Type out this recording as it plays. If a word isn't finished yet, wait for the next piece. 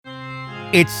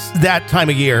It's that time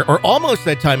of year, or almost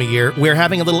that time of year, where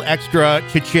having a little extra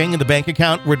cha-ching in the bank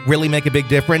account would really make a big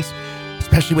difference,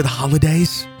 especially with the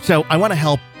holidays. So I want to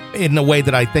help in a way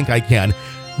that I think I can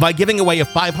by giving away a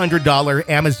 $500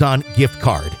 Amazon gift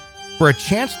card. For a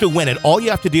chance to win it, all you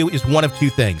have to do is one of two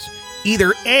things.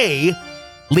 Either A,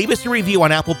 leave us a review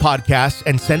on Apple Podcasts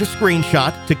and send a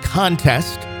screenshot to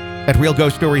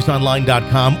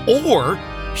contest@realghoststoriesonline.com, or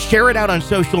share it out on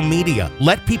social media.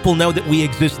 Let people know that we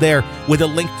exist there with a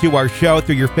link to our show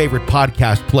through your favorite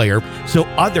podcast player so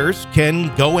others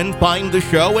can go and find the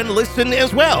show and listen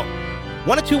as well.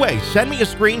 One of two ways. Send me a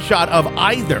screenshot of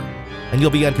either, and you'll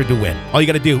be entered to win. All you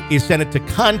got to do is send it to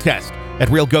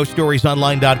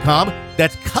contest@realghoststoriesonline.com.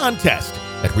 That's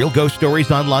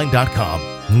contest@realghoststoriesonline.com.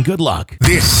 And good luck.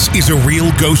 This is a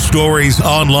Real Ghost Stories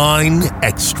Online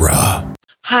Extra.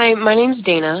 Hi, my name's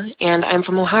Dana, and I'm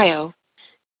from Ohio.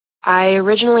 I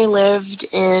originally lived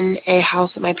in a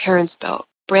house that my parents built.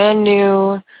 Brand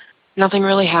new, nothing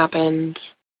really happened.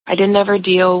 I didn't ever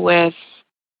deal with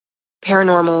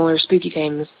paranormal or spooky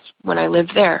things when I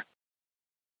lived there.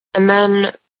 And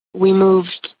then we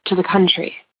moved to the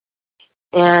country,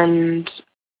 and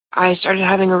I started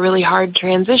having a really hard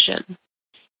transition.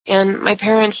 And my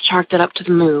parents chalked it up to the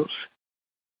move.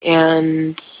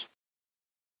 And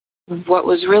what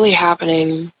was really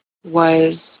happening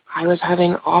was I was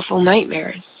having awful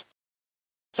nightmares.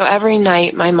 So every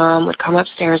night, my mom would come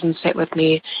upstairs and sit with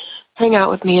me, hang out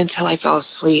with me until I fell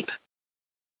asleep.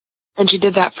 And she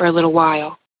did that for a little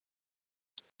while.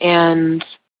 And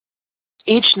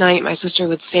each night, my sister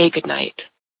would say goodnight.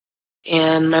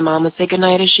 And my mom would say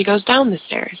goodnight as she goes down the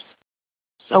stairs.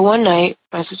 So one night,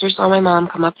 my sister saw my mom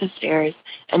come up the stairs,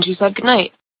 and she said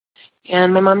goodnight.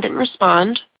 And my mom didn't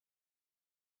respond.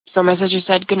 So my sister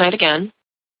said goodnight again,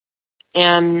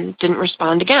 and didn't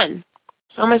respond again.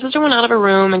 So my sister went out of her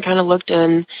room and kind of looked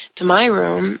in to my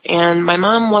room, and my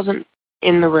mom wasn't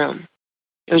in the room.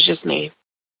 It was just me.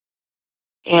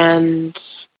 And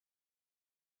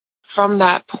from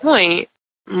that point,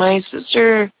 my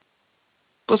sister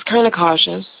was kind of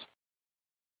cautious.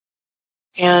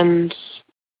 And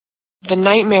the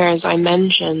nightmares I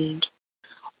mentioned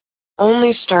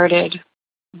only started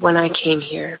when I came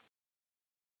here.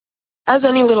 As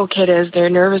any little kid is, they're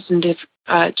nervous in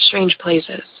strange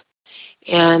places.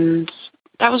 And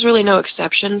that was really no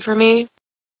exception for me.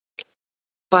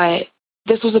 But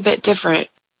this was a bit different.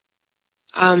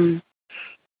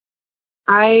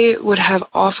 I would have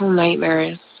awful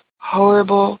nightmares.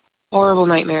 Horrible, horrible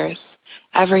nightmares.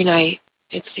 Every night,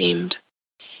 it seemed.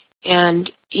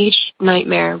 And each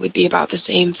nightmare would be about the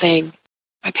same thing.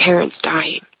 My parents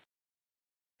dying.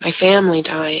 My family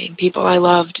dying. People I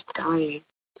loved dying.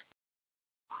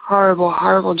 Horrible,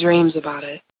 horrible dreams about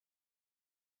it.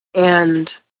 And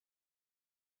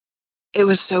it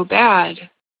was so bad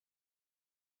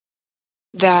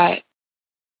that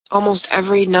almost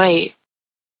every night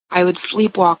I would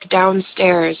sleepwalk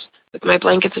downstairs with my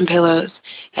blankets and pillows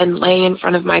and lay in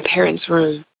front of my parents'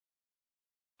 room,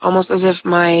 almost as if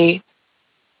my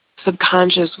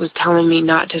subconscious was telling me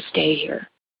not to stay here.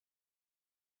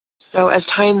 So as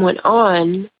time went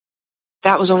on,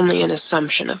 that was only an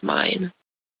assumption of mine.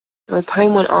 As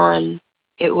time went on,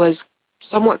 it was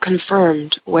somewhat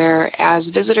confirmed, where as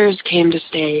visitors came to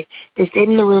stay, they stayed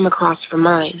in the room across from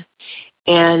mine.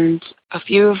 And a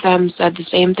few of them said the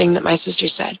same thing that my sister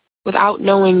said, without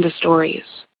knowing the stories,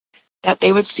 that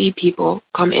they would see people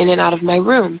come in and out of my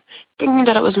room, thinking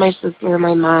that it was my sister or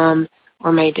my mom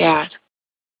or my dad.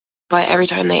 But every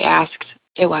time they asked,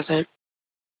 it wasn't.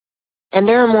 And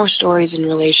there are more stories in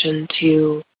relation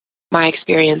to my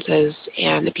experiences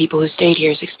and the people who stayed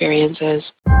here's experiences.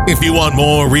 If you want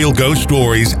more Real Ghost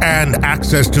Stories and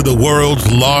access to the world's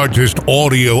largest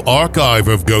audio archive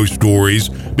of ghost stories,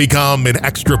 become an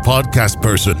extra podcast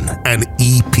person, an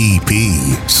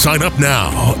EPP. Sign up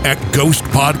now at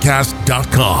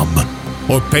ghostpodcast.com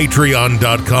or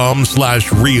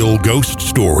patreon.com/Real Ghost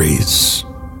Stories.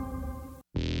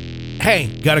 Hey,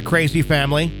 got a crazy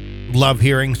family? Love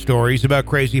hearing stories about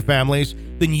crazy families?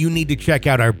 Then you need to check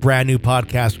out our brand new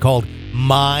podcast called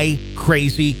My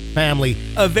Crazy Family,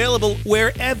 available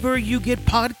wherever you get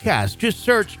podcasts. Just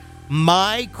search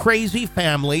My Crazy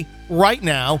Family right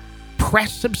now,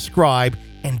 press subscribe,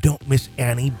 and don't miss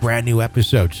any brand new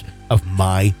episodes of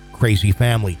My Crazy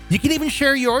Family. You can even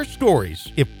share your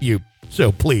stories if you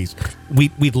so please.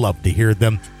 We'd love to hear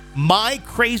them. My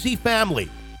Crazy Family.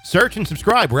 Search and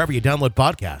subscribe wherever you download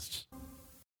podcasts.